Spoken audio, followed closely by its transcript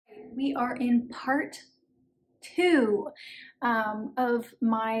We are in part 2 of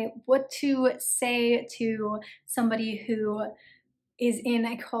my what to say to somebody who is in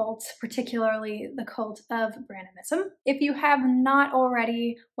a cult, particularly the cult of Branhamism. If you have not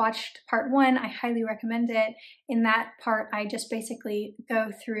already watched part 1, I highly recommend it. In that part, I just basically go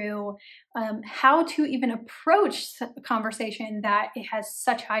through how to even approach a conversation that it has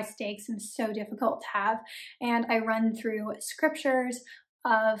such high stakes and so difficult to have. And I run through scriptures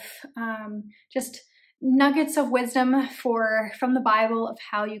of just nuggets of wisdom from the Bible of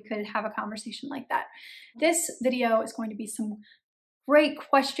how you could have a conversation like that. This video is going to be some great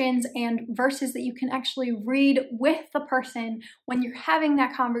questions and verses that you can actually read with the person when you're having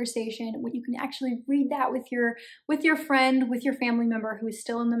that conversation, when you can actually read that with your friend, with your family member who is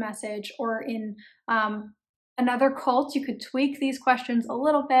still in the message, or in another cult. You could tweak these questions a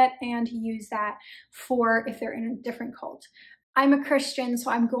little bit and use that for if they're in a different cult. I'm a Christian, so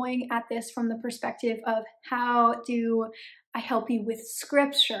I'm going at this from the perspective of how do I help you with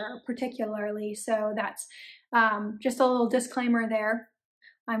scripture particularly. So that's just a little disclaimer there.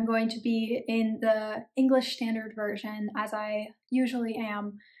 I'm going to be in the English Standard Version, as I usually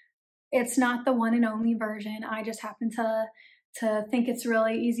am. It's not the one and only version. I just happen to think it's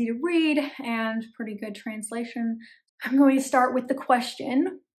really easy to read and pretty good translation. I'm going to start with the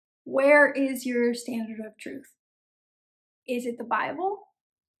question, where is your standard of truth? Is it the Bible?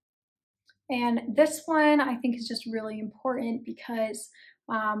 And this one I think is just really important because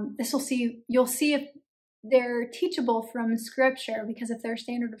you'll see if they're teachable from scripture, because if they're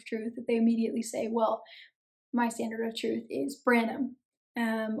standard of truth, they immediately say, well, my standard of truth is Branham,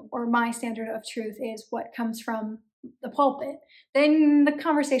 or my standard of truth is what comes from the pulpit. Then the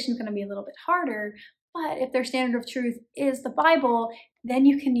conversation is going to be a little bit harder. But if their standard of truth is the Bible, then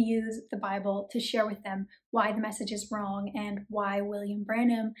you can use the Bible to share with them why the message is wrong and why William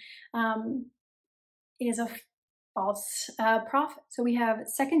Branham is a false prophet. So we have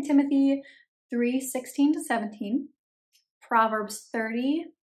 2 Timothy 3:16-17, Proverbs 30,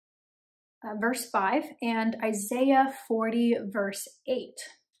 verse 5, and Isaiah 40, verse 8.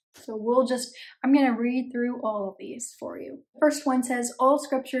 So I'm going to read through all of these for you. The first one says, all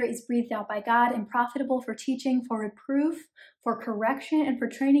scripture is breathed out by God and profitable for teaching, for reproof, for correction, and for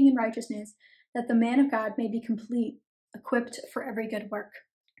training in righteousness, that the man of God may be complete, equipped for every good work.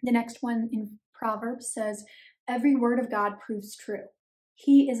 The next one in Proverbs says, every word of God proves true.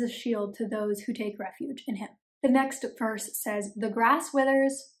 He is a shield to those who take refuge in him. The next verse says, the grass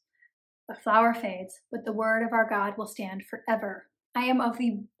withers, the flower fades, but the word of our God will stand forever. I am of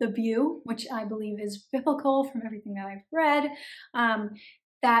the view, which I believe is biblical from everything that I've read,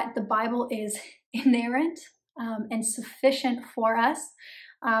 that the Bible is inerrant and sufficient for us.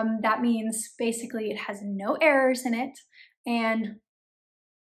 That means basically it has no errors in it, and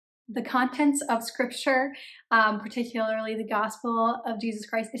the contents of scripture, particularly the gospel of Jesus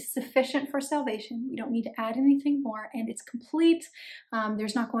Christ, is sufficient for salvation. We don't need to add anything more, and it's complete.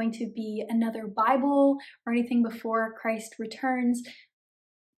 There's not going to be another Bible or anything before Christ returns.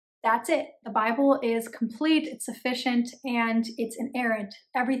 That's it. The Bible is complete, it's sufficient, and it's inerrant.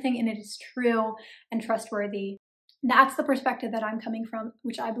 Everything in it is true and trustworthy. That's the perspective that I'm coming from,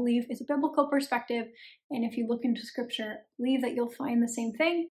 which I believe is a biblical perspective. And if you look into scripture, I believe that you'll find the same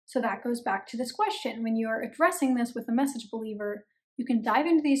thing. So that goes back to this question. When you're addressing this with a message believer, you can dive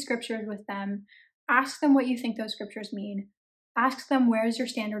into these scriptures with them, ask them what you think those scriptures mean, ask them, where is your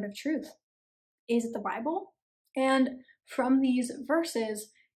standard of truth? Is it the Bible? And from these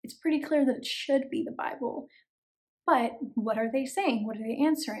verses, it's pretty clear that it should be the Bible. But what are they saying? What are they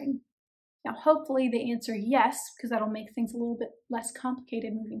answering? Now, hopefully they answer yes, because that'll make things a little bit less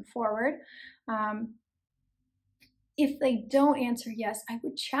complicated moving forward. If they don't answer yes, I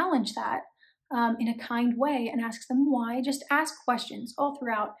would challenge that in a kind way and ask them why. Just ask questions all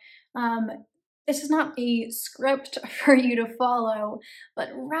throughout. This is not a script for you to follow, but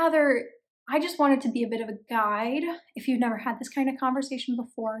rather I just want it to be a bit of a guide. If you've never had this kind of conversation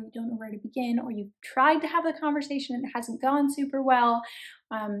before, you don't know where to begin, or you've tried to have the conversation and it hasn't gone super well,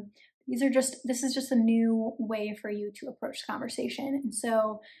 this is just a new way for you to approach the conversation. And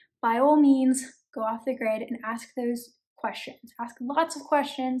so by all means, go off the grid and ask those questions. Ask lots of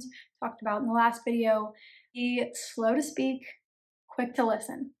questions, talked about in the last video. Be slow to speak, quick to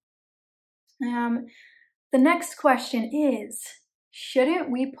listen. The next question is, shouldn't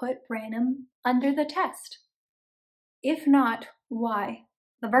we put Branham under the test? If not, why?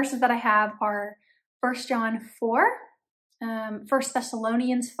 The verses that I have are 1 John 4, 1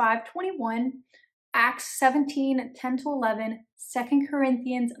 Thessalonians 5:21, Acts 17:10-11, 2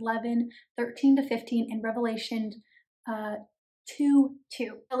 Corinthians 11:13-15, and Revelation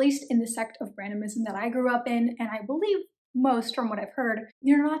 2:2. At least in the sect of Branhamism that I grew up in, and I believe most from what I've heard,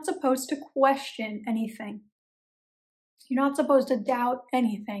 you're not supposed to question anything. You're not supposed to doubt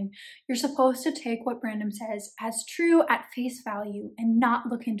anything. You're supposed to take what Branham says as true at face value and not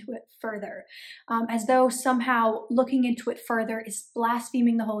look into it further, as though somehow looking into it further is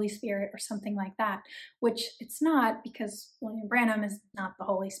blaspheming the Holy Spirit or something like that, which it's not, because William Branham is not the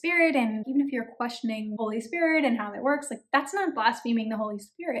Holy Spirit. And even if you're questioning the Holy Spirit and how that works, like, that's not blaspheming the Holy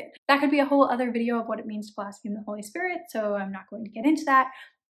Spirit. That could be a whole other video of what it means to blaspheme the Holy Spirit, so I'm not going to get into that.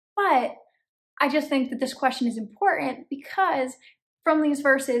 But I just think that this question is important because from these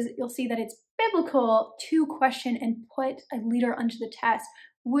verses, you'll see that it's biblical to question and put a leader unto the test,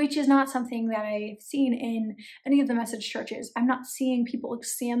 which is not something that I've seen in any of the message churches. I'm not seeing people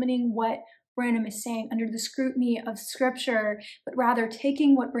examining what Branham is saying under the scrutiny of scripture, but rather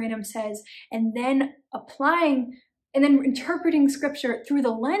taking what Branham says and then applying and then interpreting scripture through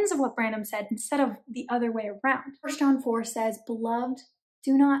the lens of what Branham said instead of the other way around. 1 John 4 says, "Beloved,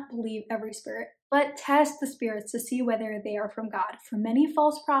 do not believe every spirit, but test the spirits to see whether they are from God. For many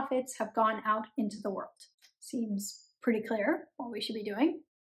false prophets have gone out into the world." Seems pretty clear what we should be doing.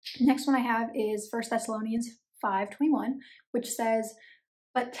 Next one I have is 1 Thessalonians 5:21, which says,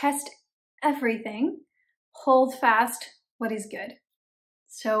 "But test everything, hold fast what is good."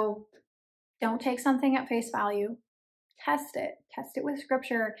 So don't take something at face value. Test it with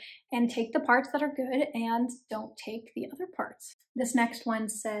scripture, and take the parts that are good and don't take the other parts. This next one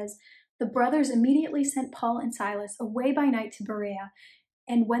says, "The brothers immediately sent Paul and Silas away by night to Berea,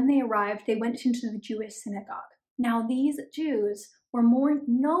 and when they arrived, they went into the Jewish synagogue. Now these Jews were more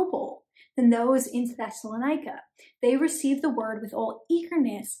noble than those in Thessalonica. They received the word with all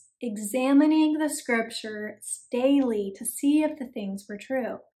eagerness, examining the scriptures daily to see if the things were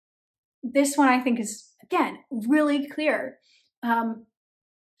true." This one I think is, again, really clear.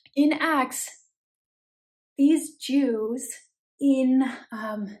 In Acts, these Jews in,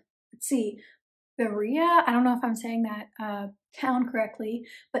 Berea, I don't know if I'm saying that town correctly,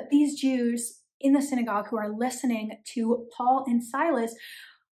 but these Jews in the synagogue who are listening to Paul and Silas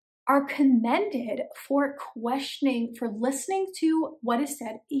are commended for questioning, for listening to what is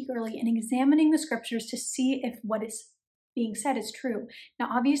said eagerly and examining the scriptures to see if what is being said is true. Now,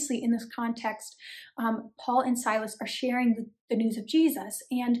 obviously, in this context, Paul and Silas are sharing the news of Jesus,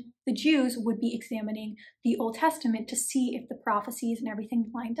 and the Jews would be examining the Old Testament to see if the prophecies and everything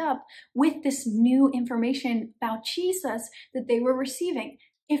lined up with this new information about Jesus that they were receiving.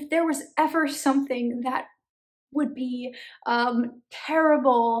 If there was ever something that would be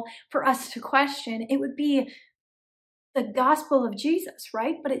terrible for us to question, it would be the gospel of Jesus,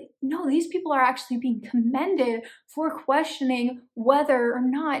 right? But no, these people are actually being commended for questioning whether or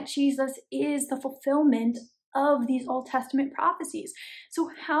not Jesus is the fulfillment of these Old Testament prophecies. So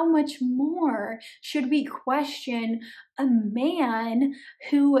how much more should we question a man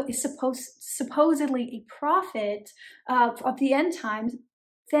who is supposedly a prophet of the end times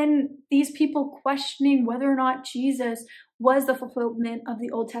than these people questioning whether or not Jesus was the fulfillment of the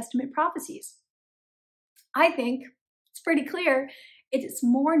Old Testament prophecies? I think it's pretty clear. It's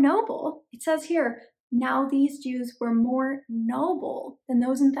more noble. It says here, now these Jews were more noble than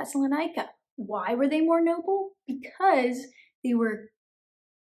those in Thessalonica. Why were they more noble? Because they were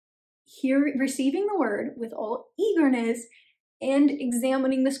receiving the word with all eagerness and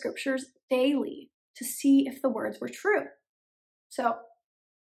examining the scriptures daily to see if the words were true. So,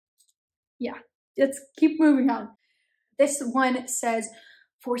 yeah, let's keep moving on. This one says,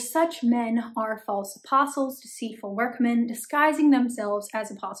 "For such men are false apostles, deceitful workmen, disguising themselves as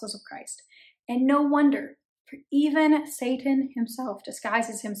apostles of Christ. And no wonder, for even Satan himself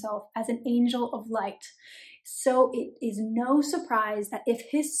disguises himself as an angel of light. So it is no surprise that if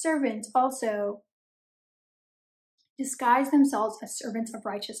his servants also disguise themselves as servants of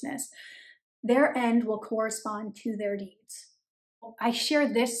righteousness, their end will correspond to their deeds." I share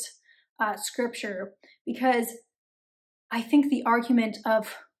this scripture because I think the argument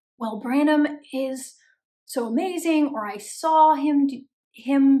of, well, Branham is so amazing, or I saw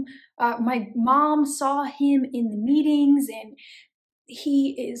my mom saw him in the meetings, and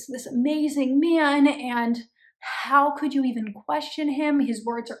he is this amazing man, and how could you even question him? His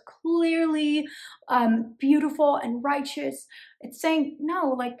words are clearly beautiful and righteous. It's saying,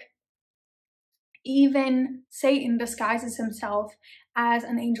 no, like, even Satan disguises himself as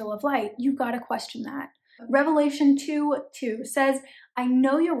an angel of light. You've got to question that. Revelation 2:2 says, "I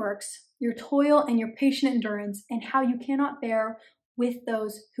know your works, your toil and your patient endurance, and how you cannot bear with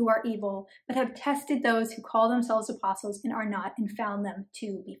those who are evil, but have tested those who call themselves apostles and are not, and found them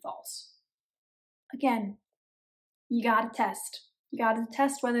to be false." Again, You got to test. You got to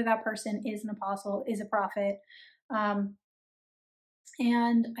test whether that person is an apostle, is a prophet. And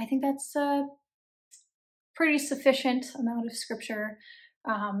I think that's a pretty sufficient amount of scripture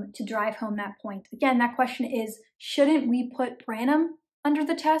to drive home that point. Again, that question is, shouldn't we put Branham under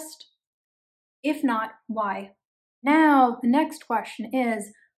the test? If not, why? Now, the next question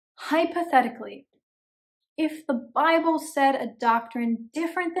is, hypothetically, if the Bible said a doctrine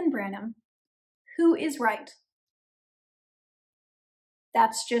different than Branham, who is right?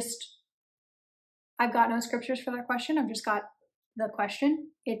 That's just, I've got no scriptures for that question. I've just got the question.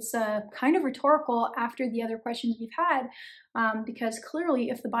 It's kind of rhetorical after the other questions we've had, because clearly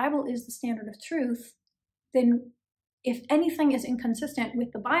if the Bible is the standard of truth, then if anything is inconsistent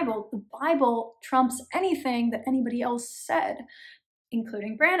with the Bible trumps anything that anybody else said,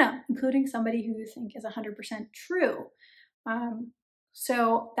 including Branham, including somebody who you think is 100% true.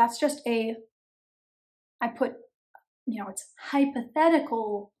 So that's just I put, it's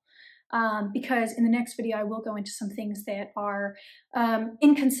hypothetical, because in the next video I will go into some things that are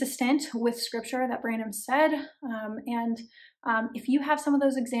inconsistent with scripture that Branham said. If you have some of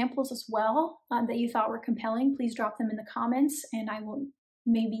those examples as well that you thought were compelling, please drop them in the comments and I will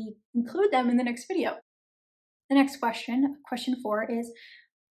maybe include them in the next video. The next question, question 4, is,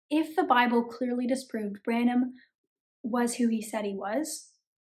 if the Bible clearly disproved Branham was who he said he was,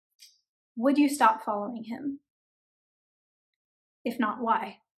 would you stop following him? If not,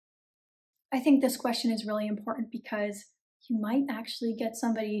 why? I think this question is really important because you might actually get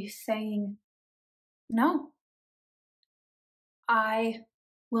somebody saying, no, I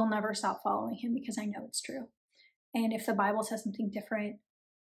will never stop following him because I know it's true. And if the Bible says something different,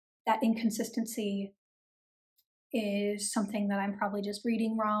 that inconsistency is something that I'm probably just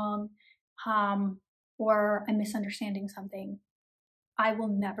reading wrong, or I'm misunderstanding something. I will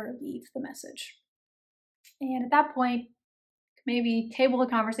never leave the message. And at that point, maybe table the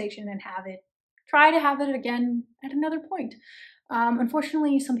conversation and try to have it again at another point.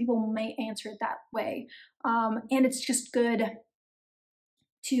 Unfortunately, some people may answer it that way. And it's just good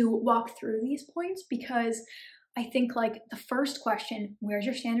to walk through these points because I think like the first question, where's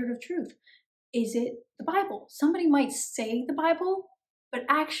your standard of truth? Is it the Bible? Somebody might say the Bible, but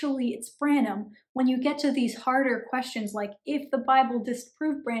actually it's Branham. When you get to these harder questions, like if the Bible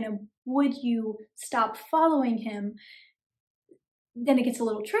disproved Branham, would you stop following him? Then it gets a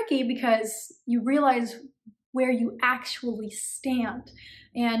little tricky because you realize where you actually stand.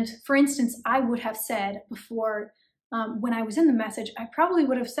 And for instance, I would have said before, when I was in the message, I probably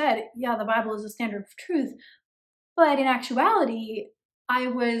would have said, yeah, the Bible is the standard of truth. But in actuality, I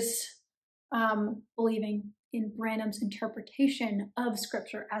was believing in Branham's interpretation of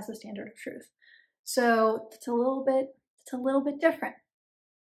scripture as the standard of truth. So it's a little bit different.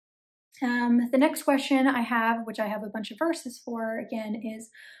 The next question I have, which I have a bunch of verses for again, is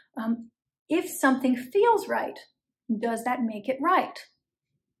if something feels right, does that make it right?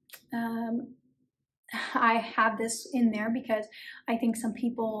 I have this in there because I think some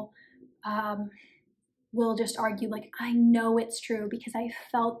people will just argue like, I know it's true because I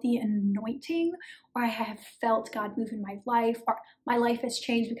felt the anointing, or I have felt God move in my life, or my life has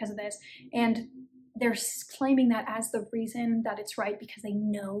changed because of this. And they're claiming that as the reason that it's right because they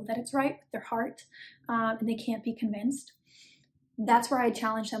know that it's right with their heart, and they can't be convinced. That's where I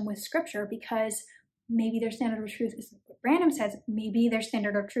challenge them with scripture, because maybe their standard of truth is what Branham says. Maybe their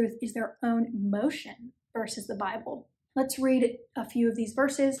standard of truth is their own emotion versus the Bible. Let's read a few of these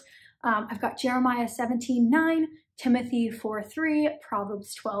verses. I've got Jeremiah 17:9, Timothy 4:3,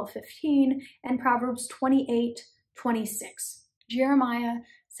 Proverbs 12:15, and Proverbs 28:26. Jeremiah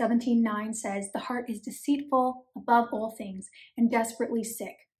 17:9 says, the heart is deceitful above all things and desperately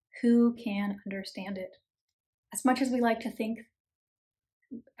sick. Who can understand it? As much as we like to think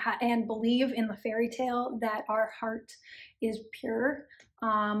and believe in the fairy tale that our heart is pure,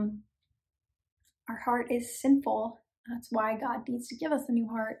 our heart is sinful. That's why God needs to give us a new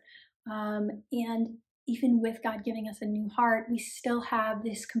heart. And even with God giving us a new heart, we still have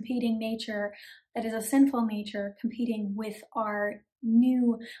this competing nature that is a sinful nature competing with our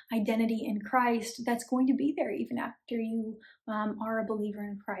new identity in Christ that's going to be there even after you are a believer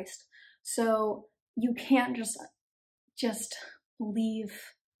in Christ. So you can't just believe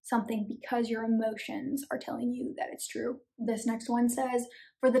something because your emotions are telling you that it's true. This next one says,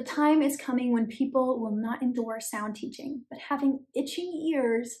 for the time is coming when people will not endure sound teaching, but having itching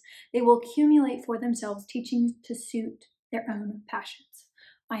ears, they will accumulate for themselves teachings to suit their own passions.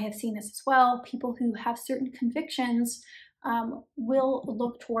 I have seen this as well. People who have certain convictions will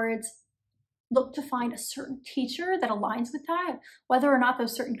look to find a certain teacher that aligns with that, whether or not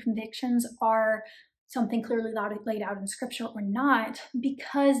those certain convictions are something clearly laid out in scripture or not,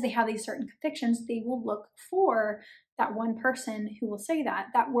 because they have these certain convictions, they will look for that one person who will say that.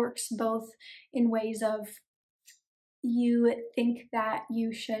 That works both in ways of you think that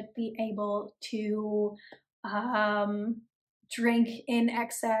you should be able to drink in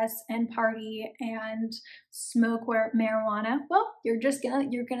excess and party and smoke marijuana. Well, you're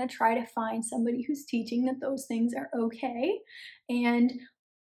gonna try to find somebody who's teaching that those things are okay. And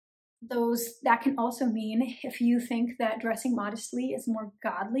that can also mean if you think that dressing modestly is more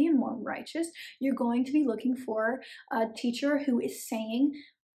godly and more righteous, you're going to be looking for a teacher who is saying,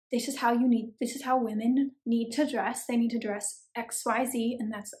 this is how women need to dress. They need to dress XYZ,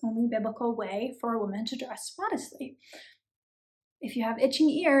 and that's the only biblical way for a woman to dress modestly. If you have itching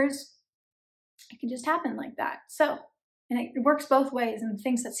ears, it can just happen like that. So, and it works both ways, and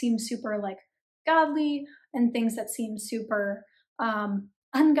things that seem super like godly and things that seem super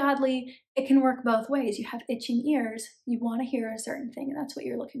ungodly, it can work both ways. You have itching ears, you want to hear a certain thing, and that's what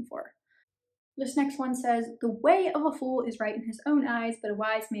you're looking for. This next one says, the way of a fool is right in his own eyes, but a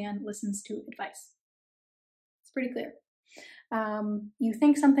wise man listens to advice. It's pretty clear. You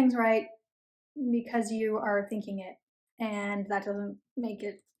think something's right because you are thinking it, and that doesn't make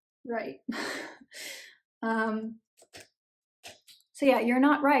it right. So yeah, you're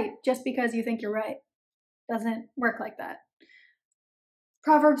not right just because you think you're right. Doesn't work like that.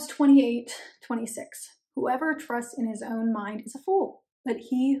 Proverbs 28:26. Whoever trusts in his own mind is a fool, but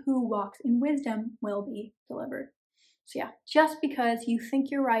he who walks in wisdom will be delivered. So yeah, just because you think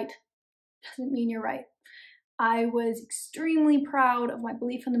you're right doesn't mean you're right. I was extremely proud of my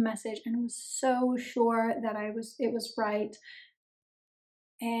belief in the message and was so sure that it was right.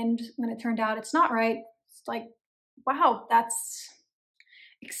 And when it turned out it's not right, it's like, wow, that's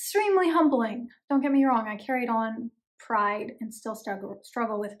extremely humbling. Don't get me wrong, I carried on pride and still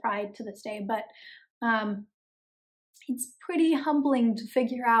struggle with pride to this day, but it's pretty humbling to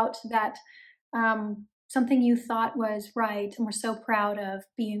figure out that something you thought was right and were so proud of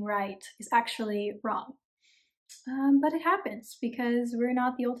being right is actually wrong. But it happens because we're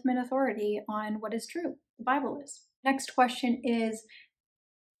not the ultimate authority on what is true. The Bible is. Next question is,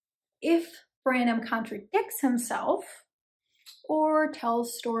 if Branham contradicts himself or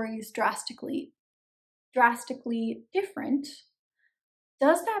tells stories drastically different,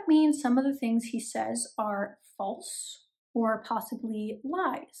 does that mean some of the things he says are false or possibly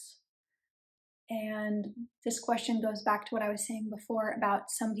lies? And this question goes back to what I was saying before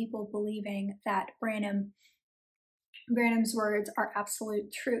about some people believing that Branham's words are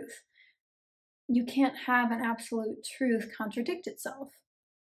absolute truth. You can't have an absolute truth contradict itself.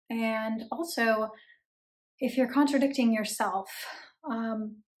 And also, if you're contradicting yourself,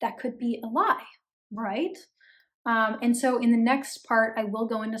 that could be a lie, right? And so in the next part, I will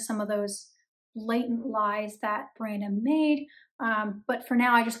go into some of those blatant lies that Branham made. But for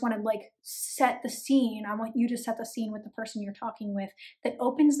now, I just want to set the scene. I want you to set the scene with the person you're talking with that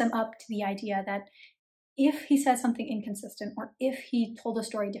opens them up to the idea that if he says something inconsistent or if he told a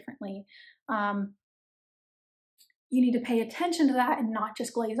story differently, you need to pay attention to that and not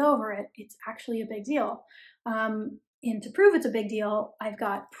just glaze over it. It's actually a big deal. And to prove it's a big deal, I've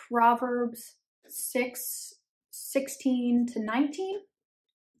got Proverbs 6:16-19,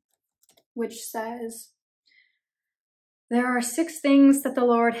 which says, there are 6 things that the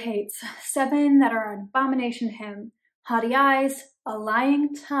Lord hates, 7 that are an abomination to him: haughty eyes, a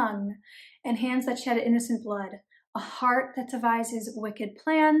lying tongue, and hands that shed innocent blood, a heart that devises wicked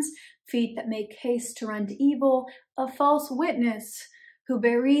plans, feet that make haste to run to evil, a false witness who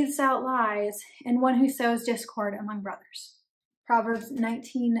breathes out lies, and one who sows discord among brothers. Proverbs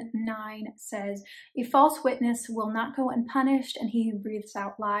 19:9 says, a false witness will not go unpunished, and he who breathes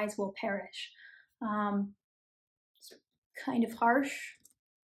out lies will perish. It's kind of harsh,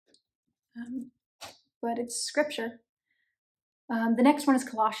 but it's scripture. The next one is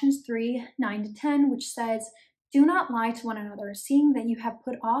Colossians 3:9-10, which says, do not lie to one another, seeing that you have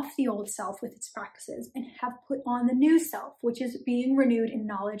put off the old self with its practices and have put on the new self, which is being renewed in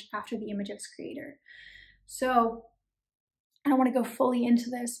knowledge after the image of its creator. So I don't want to go fully into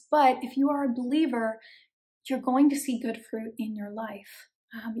this, but if you are a believer, you're going to see good fruit in your life.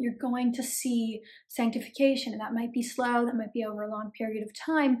 You're going to see sanctification, and that might be slow, that might be over a long period of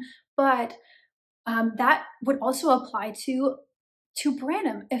time, but that would also apply to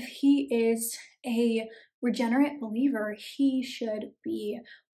Branham. If he is a regenerate believer, he should be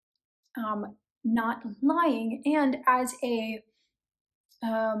not lying. And as a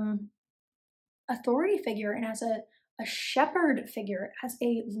authority figure and as a a shepherd figure, as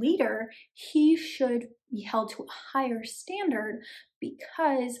a leader, he should be held to a higher standard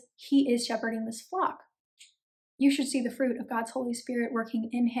because he is shepherding this flock. You should see the fruit of God's Holy Spirit working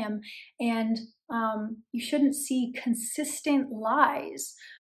in him, and you shouldn't see consistent lies.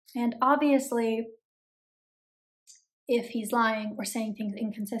 And obviously, if he's lying or saying things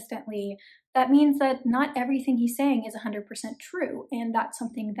inconsistently, that means that not everything he's saying is 100% true. And that's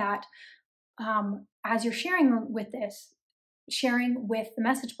something that, as you're sharing with the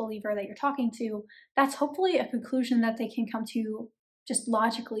message believer that you're talking to, that's hopefully a conclusion that they can come to just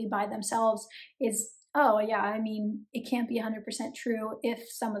logically by themselves is, oh yeah, I mean, it can't be 100% true if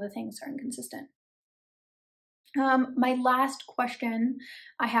some of the things are inconsistent. My last question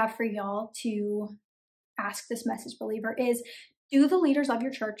I have for y'all to ask this message believer is, do the leaders of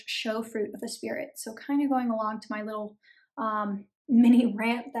your church show fruit of the Spirit? So kind of going along to my little mini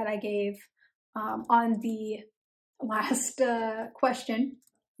rant that I gave on the last question,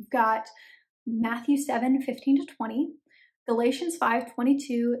 we've got Matthew 7:15-20, Galatians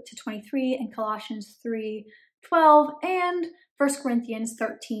 5:22-23, and Colossians 3:12, and 1 Corinthians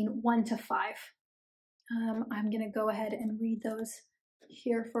 13:1-5. I'm going to go ahead and read those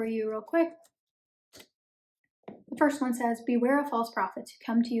here for you real quick. The first one says, beware of false prophets who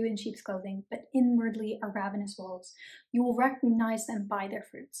come to you in sheep's clothing, but inwardly are ravenous wolves. You will recognize them by their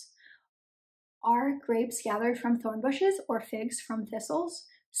fruits. Are grapes gathered from thorn bushes or figs from thistles?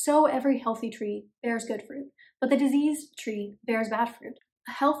 So every healthy tree bears good fruit, but the diseased tree bears bad fruit.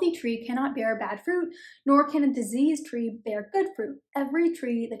 A healthy tree cannot bear bad fruit, nor can a diseased tree bear good fruit. Every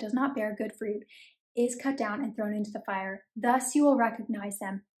tree that does not bear good fruit is cut down and thrown into the fire. Thus you will recognize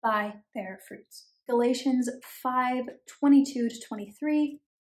them by their fruits. Galatians 5:22-23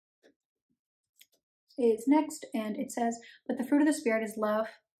 is next, and it says, but the fruit of the Spirit is love,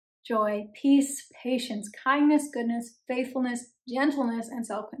 joy, peace, patience, kindness, goodness, faithfulness, gentleness, and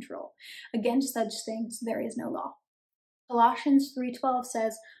self-control. Against such things there is no law. Colossians 3:12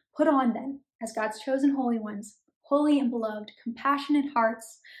 says, put on then, as God's chosen holy ones, holy and beloved, compassionate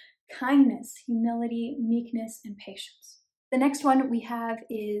hearts, kindness, humility, meekness, and patience. The next one we have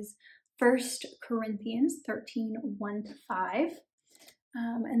is 1 Corinthians 13:1-5.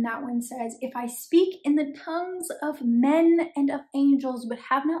 And that one says, if I speak in the tongues of men and of angels but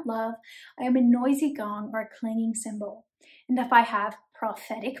have not love, I am a noisy gong or a clanging cymbal. And if I have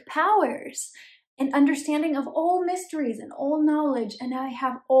prophetic powers and understanding of all mysteries and all knowledge, and I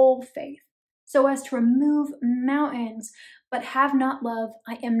have all faith, so as to remove mountains, but have not love,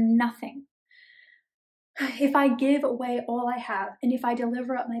 I am nothing. If I give away all I have, and if I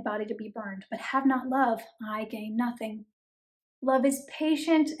deliver up my body to be burned, but have not love, I gain nothing. Love is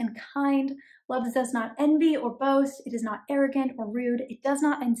patient and kind. Love does not envy or boast. It is not arrogant or rude. It does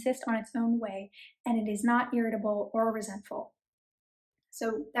not insist on its own way, and it is not irritable or resentful.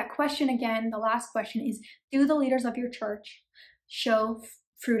 So that question again, the last question is, do the leaders of your church show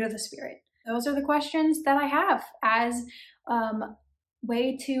fruit of the Spirit? Those are the questions that I have as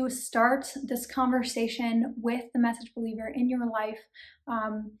way to start this conversation with the message believer in your life,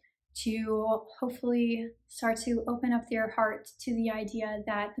 to hopefully start to open up their heart to the idea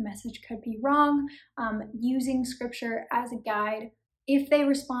that the message could be wrong, using scripture as a guide. If they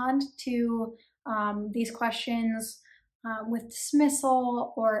respond to these questions with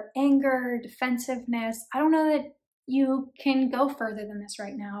dismissal or anger, defensiveness, I don't know that you can go further than this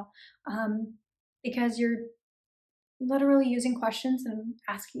right now, because you're literally using questions and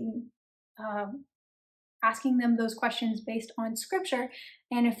asking them those questions based on scripture.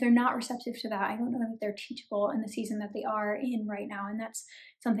 And if they're not receptive to that, I don't know that they're teachable in the season that they are in right now. And that's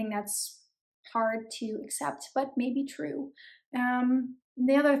something that's hard to accept, but maybe true.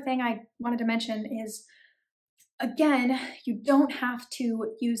 The other thing I wanted to mention is, again, you don't have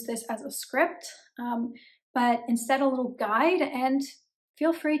to use this as a script, but instead a little guide, and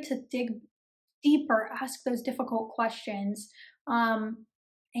feel free to dig deeper, ask those difficult questions,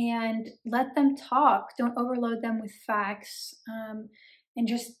 and let them talk. Don't overload them with facts, and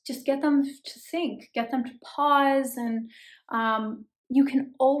just get them to think, get them to pause. And you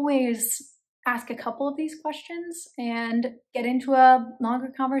can always ask a couple of these questions and get into a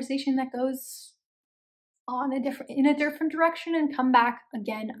longer conversation that goes on in a different direction, and come back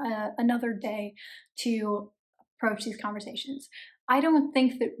again another day to approach these conversations. I don't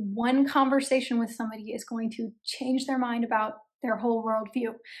think that one conversation with somebody is going to change their mind about their whole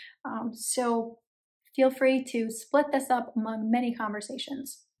worldview. So feel free to split this up among many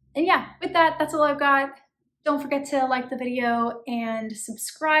conversations. And yeah, with that, that's all I've got. Don't forget to like the video and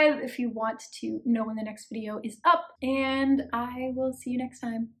subscribe if you want to know when the next video is up. And I will see you next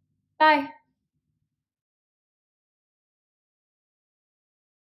time. Bye.